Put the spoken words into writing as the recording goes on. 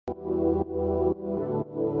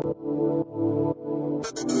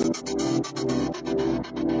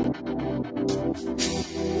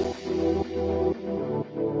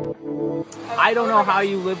I don't know how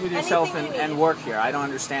you live with yourself and work here. I don't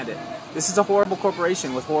understand it. This is a horrible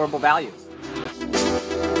corporation with horrible values.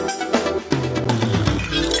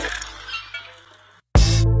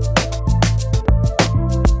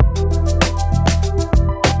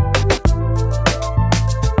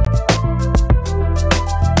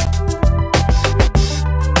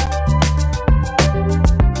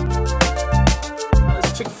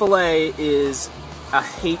 Chick-fil-A is a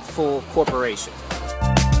hateful corporation.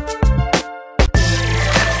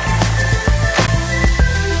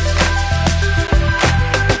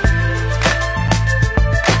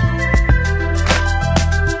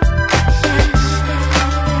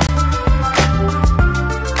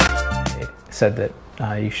 Said that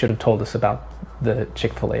you should have told us about the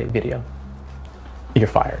Chick-fil-A video. You're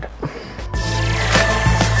fired.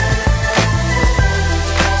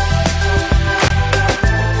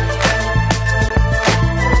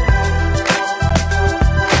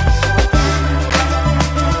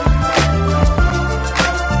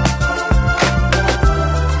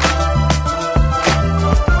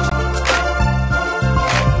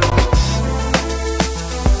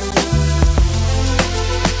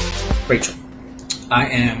 Rachel, I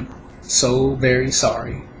am so very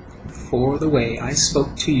sorry for the way I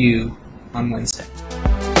spoke to you on Wednesday.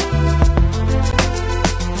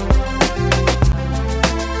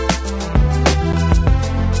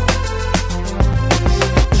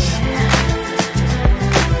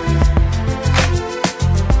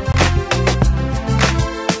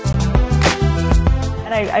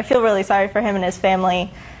 And I feel really sorry for him and his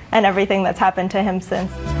family and everything that's happened to him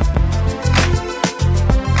since.